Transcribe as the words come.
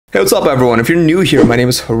Hey, what's up everyone? If you're new here, my name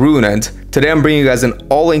is Harun and today I'm bringing you guys an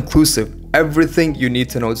all-inclusive, everything you need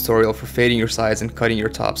to know tutorial for fading your sides and cutting your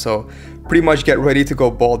top. So pretty much get ready to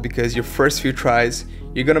go bald because your first few tries,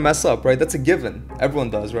 you're gonna mess up, right? That's a given. Everyone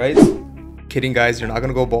does, right? Kidding guys, you're not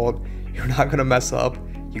gonna go bald. You're not gonna mess up.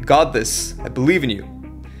 You got this. I believe in you.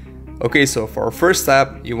 Okay, so for our first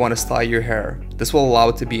step, you want to style your hair. This will allow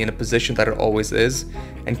it to be in a position that it always is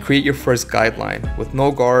and create your first guideline with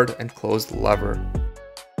no guard and closed lever.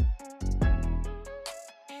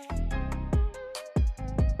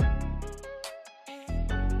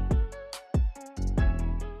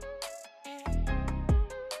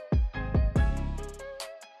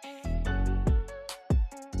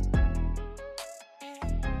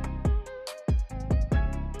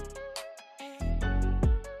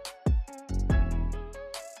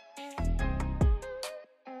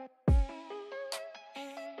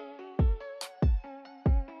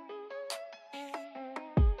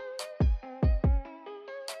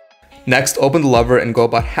 Next, open the lever and go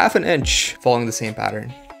about ½ an inch, following the same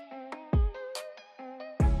pattern.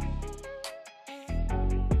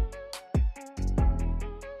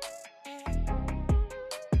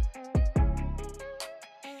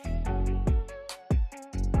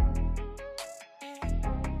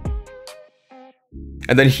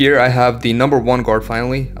 And then here I have the number 1 guard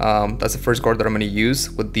finally. That's the first guard that I'm going to use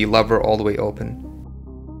with the lever all the way open.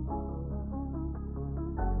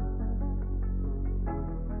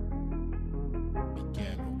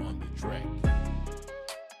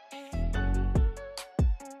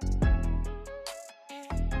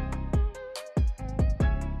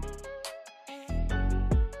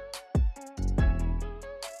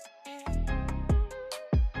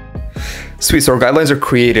 Sweet, so our guidelines are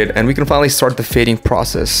created and we can finally start the fading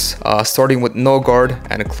process, starting with no guard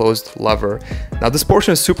and a closed lever. Now this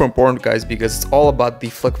portion is super important guys because it's all about the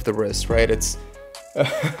flick of the wrist, right? It's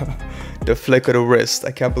the flick of the wrist.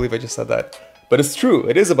 I can't believe I just said that. But it's true,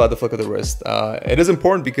 it is about the flick of the wrist. It is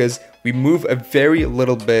important because we move a very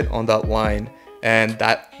little bit on that line, and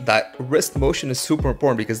that wrist motion is super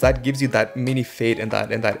important because that gives you that mini fade in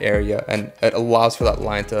that area, and it allows for that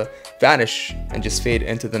line to vanish and just fade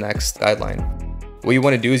into the next guideline. What you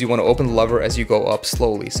want to do is you want to open the lever as you go up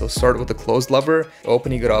slowly. So start with the closed lever,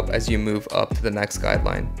 opening it up as you move up to the next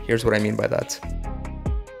guideline. Here's what I mean by that.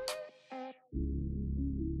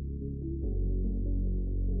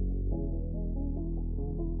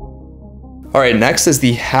 Alright, next is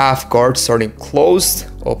the half guard, starting closed,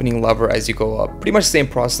 opening lever as you go up. Pretty much the same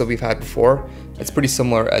process that we've had before. It's pretty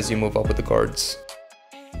similar as you move up with the guards.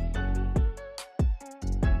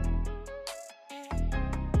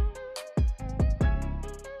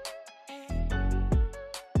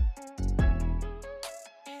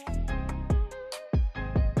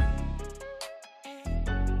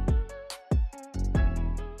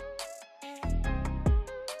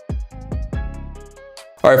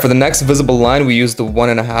 Alright, for the next visible line, we use the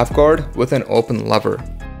 1.5 guard with an open lever.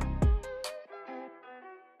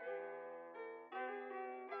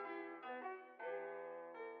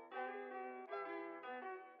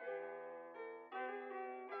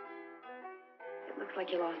 It looks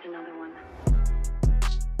like you lost another one.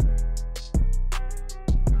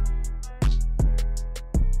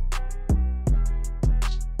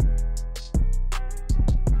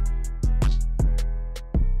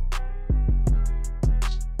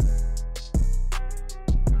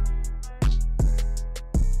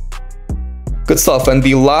 Good stuff. And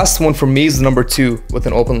the last one for me is number 2 with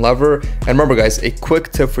an open lever. And remember guys, a quick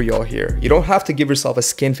tip for y'all here. You don't have to give yourself a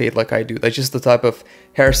skin fade like I do. That's just the type of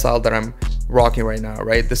hairstyle that I'm rocking right now,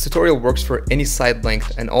 right? This tutorial works for any side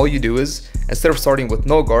length, and all you do is, instead of starting with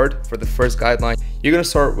no guard for the first guideline, you're gonna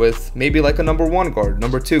start with maybe like a number 1 guard,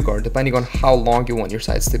 number 2 guard, depending on how long you want your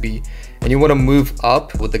sides to be. And you wanna move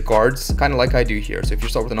up with the guards, kind of like I do here. So if you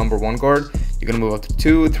start with a number 1 guard, you're gonna move up to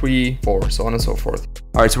 2, 3, 4, so on and so forth.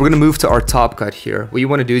 All right, so we're gonna move to our top cut here. What you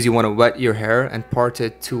wanna do is you wanna wet your hair and part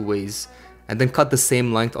it 2 ways, and then cut the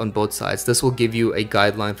same length on both sides. This will give you a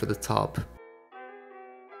guideline for the top.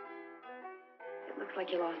 It looks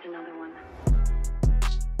like you lost another one.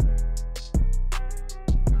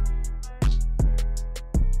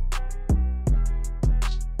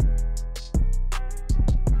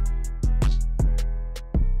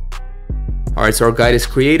 All right, so our guide is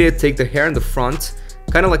created. Take the hair in the front,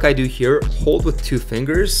 kind of like I do here, hold with 2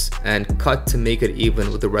 fingers and cut to make it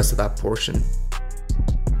even with the rest of that portion.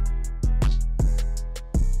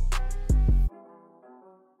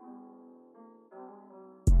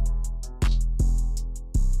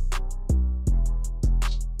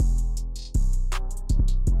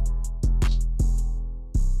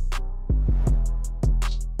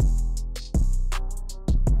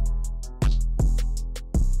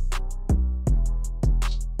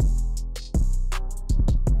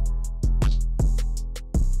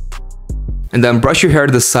 And then brush your hair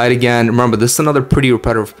to the side again. Remember, this is another pretty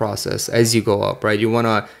repetitive process as you go up, right? You want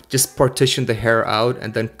to just partition the hair out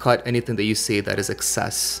and then cut anything that you see that is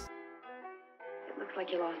excess. It looks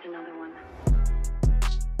like you lost another one.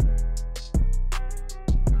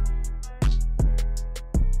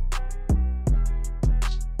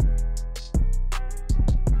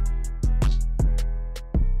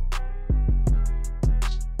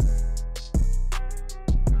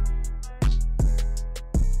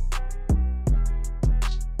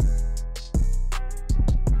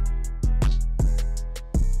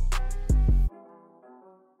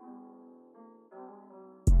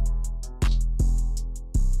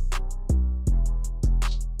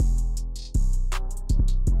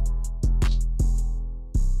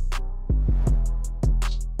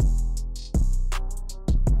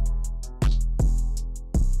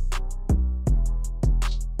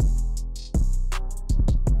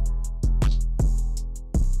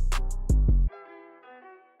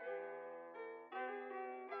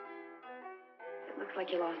 It looks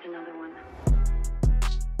like you lost another one.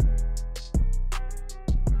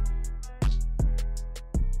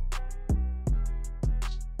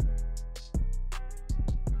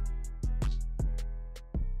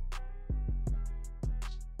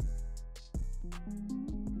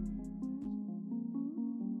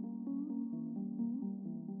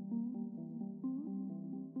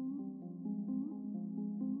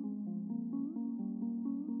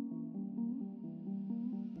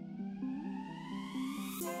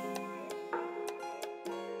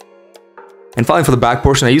 And finally, for the back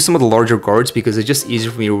portion, I use some of the larger guards because it's just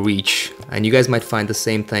easier for me to reach. And you guys might find the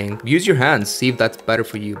same thing. Use your hands, see if that's better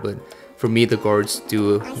for you. But for me, the guards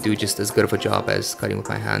do just as good of a job as cutting with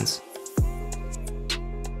my hands.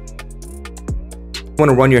 You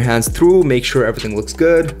want to run your hands through, make sure everything looks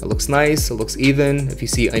good, it looks nice, it looks even. If you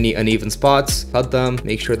see any uneven spots, cut them,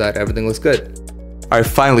 make sure that everything looks good. All right,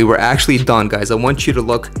 finally, we're actually done, guys. I want you to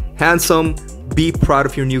look handsome, be proud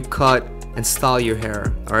of your new cut, and style your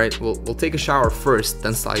hair. All right, we'll take a shower first,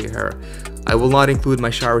 then style your hair. I will not include my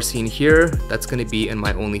shower scene here. That's going to be in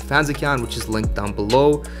my OnlyFans account, which is linked down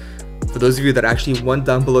below. For those of you that actually went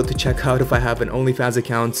down below to check out if I have an OnlyFans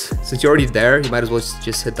account, since you're already there, you might as well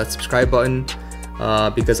just hit that subscribe button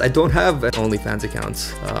because I don't have an OnlyFans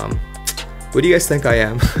account. What do you guys think I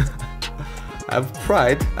am? I have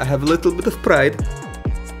pride. I have a little bit of pride.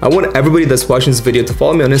 I want everybody that's watching this video to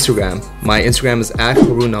follow me on Instagram. My Instagram is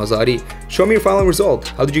 @Harun. Show me your final result.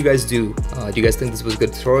 How did you guys do? Do you guys think this was a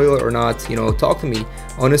good tutorial or not? You know, talk to me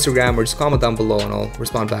on Instagram or just comment down below and I'll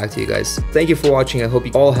respond back to you guys. Thank you for watching. I hope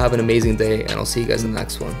you all have an amazing day and I'll see you guys in the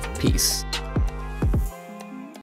next one. Peace.